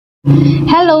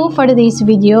Hello! For today's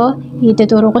video,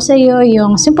 ituturo ko sa iyo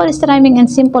yung simplest rhyming and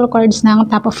simple chords ng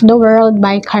Top of the World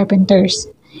by Carpenters.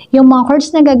 Yung mga chords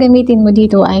na gagamitin mo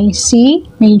dito ay C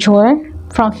major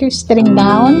from 5th string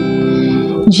down,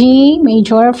 G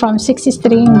major from 6th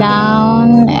string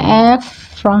down, F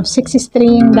from 6th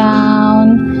string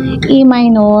down, E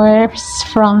minor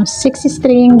from 6th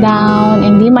string down,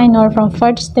 and D minor from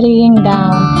 4th string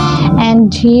down, and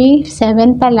G,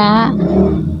 7 pala.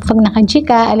 Pag naka-G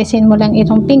ka, alisin mo lang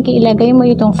itong pinky, ilagay mo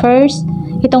itong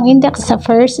index sa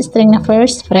first string na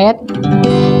first fret,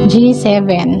 G7.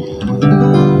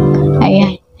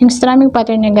 Ayan. Yung strumming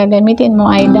pattern na gagamitin mo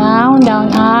ay down,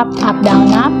 down, up, down,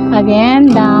 up,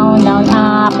 again, down, down,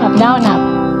 up, down, up.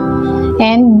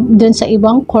 And dun sa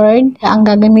ibang chord, ang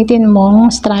gagamitin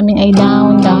mong strumming ay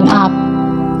down, down, up,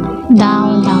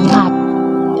 down, down, up.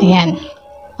 Ayan.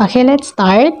 Okay, let's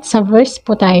start. Sa verse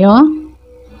po tayo.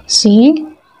 C.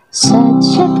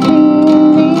 Such a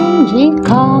feeling, G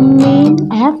coming,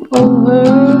 F over,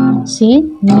 C,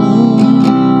 me.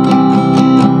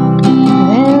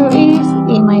 There is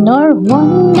A minor,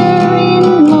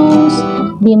 wondering most,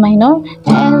 B minor,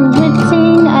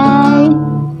 everything I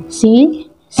see.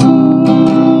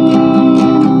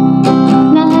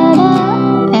 Nada,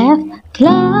 F,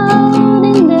 cloud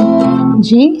in the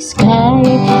G sky,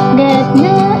 get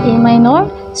the A minor,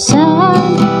 sun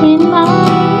in my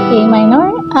A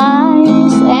minor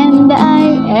eyes, and the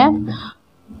IF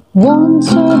won't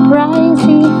surprise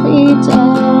if it's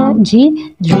a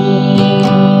G dream.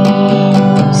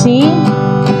 See?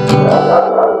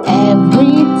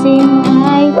 Everything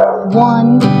I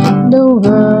want the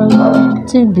world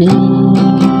to be.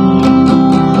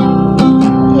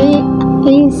 It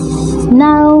is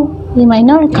now D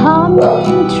minor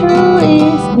coming true,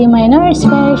 is D minor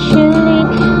especially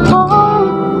for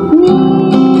me.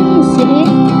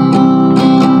 See?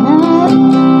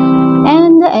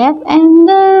 And the F and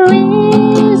the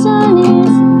reason is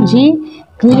G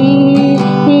clear,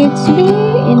 it's B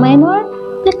A minor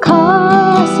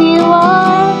because you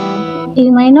are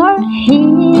A minor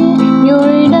here,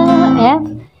 you're the F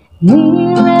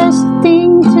nearest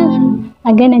thing to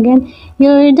again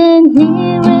you're the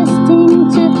nearest thing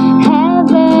to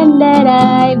heaven that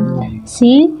I've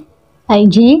seen. I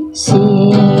G C,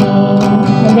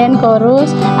 and then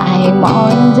chorus, I'm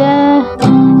on the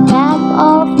top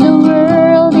of the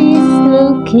world is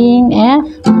looking F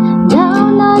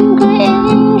down on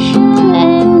creation,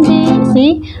 and D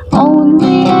C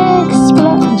only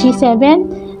explore G7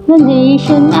 the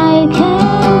nation I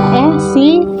can S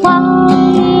C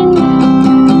find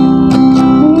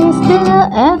is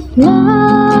the F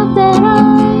love that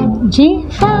I G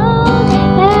found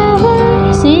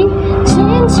ever see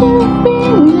since you've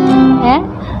been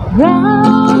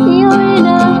around. You're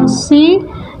the C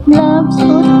loves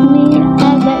put me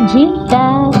at the G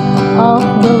top of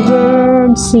the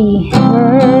world, C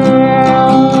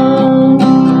world.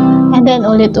 And then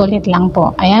ulit-ulit lang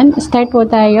po. Ayan, start po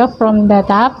tayo from the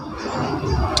top.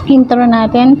 Intro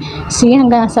natin C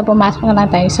hanggang sa pumasok na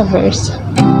tayo sa verse.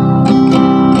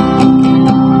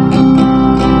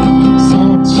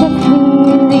 Such a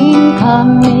feeling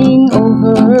coming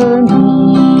over me.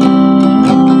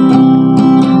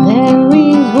 There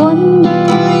is wonder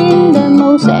in the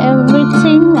most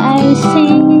everything I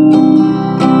see.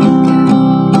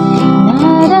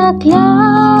 Not a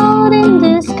cloud in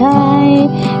the sky,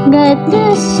 got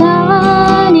the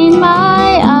sun in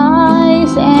my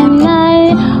eyes, and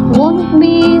I won't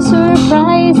be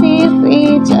surprised if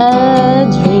it's a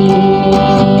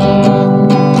dream.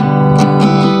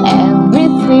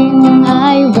 Everything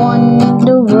I want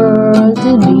the world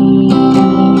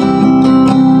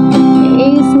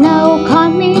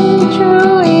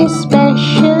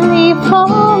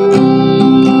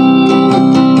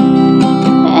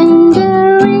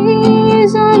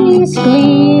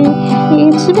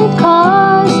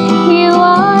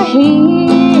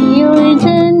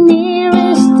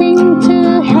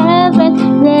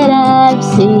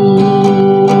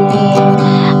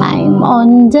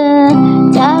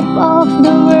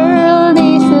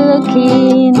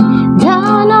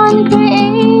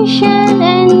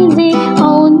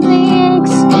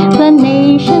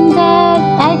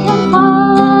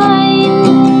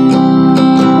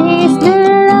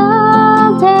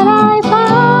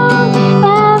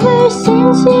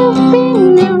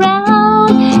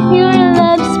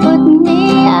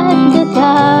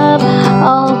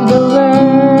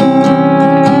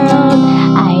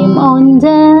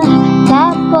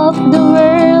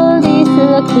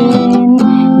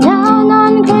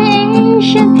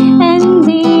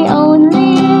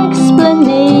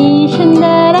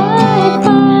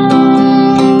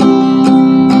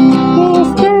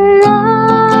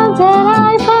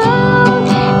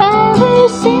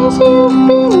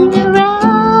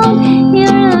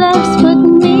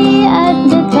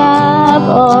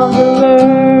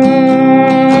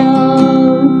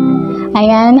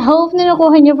Ayan, hope na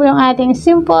nakuha niyo po yung ating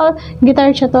simple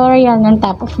guitar tutorial ng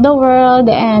Top of the World.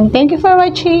 And thank you for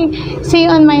watching. See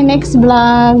you on my next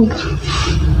vlog.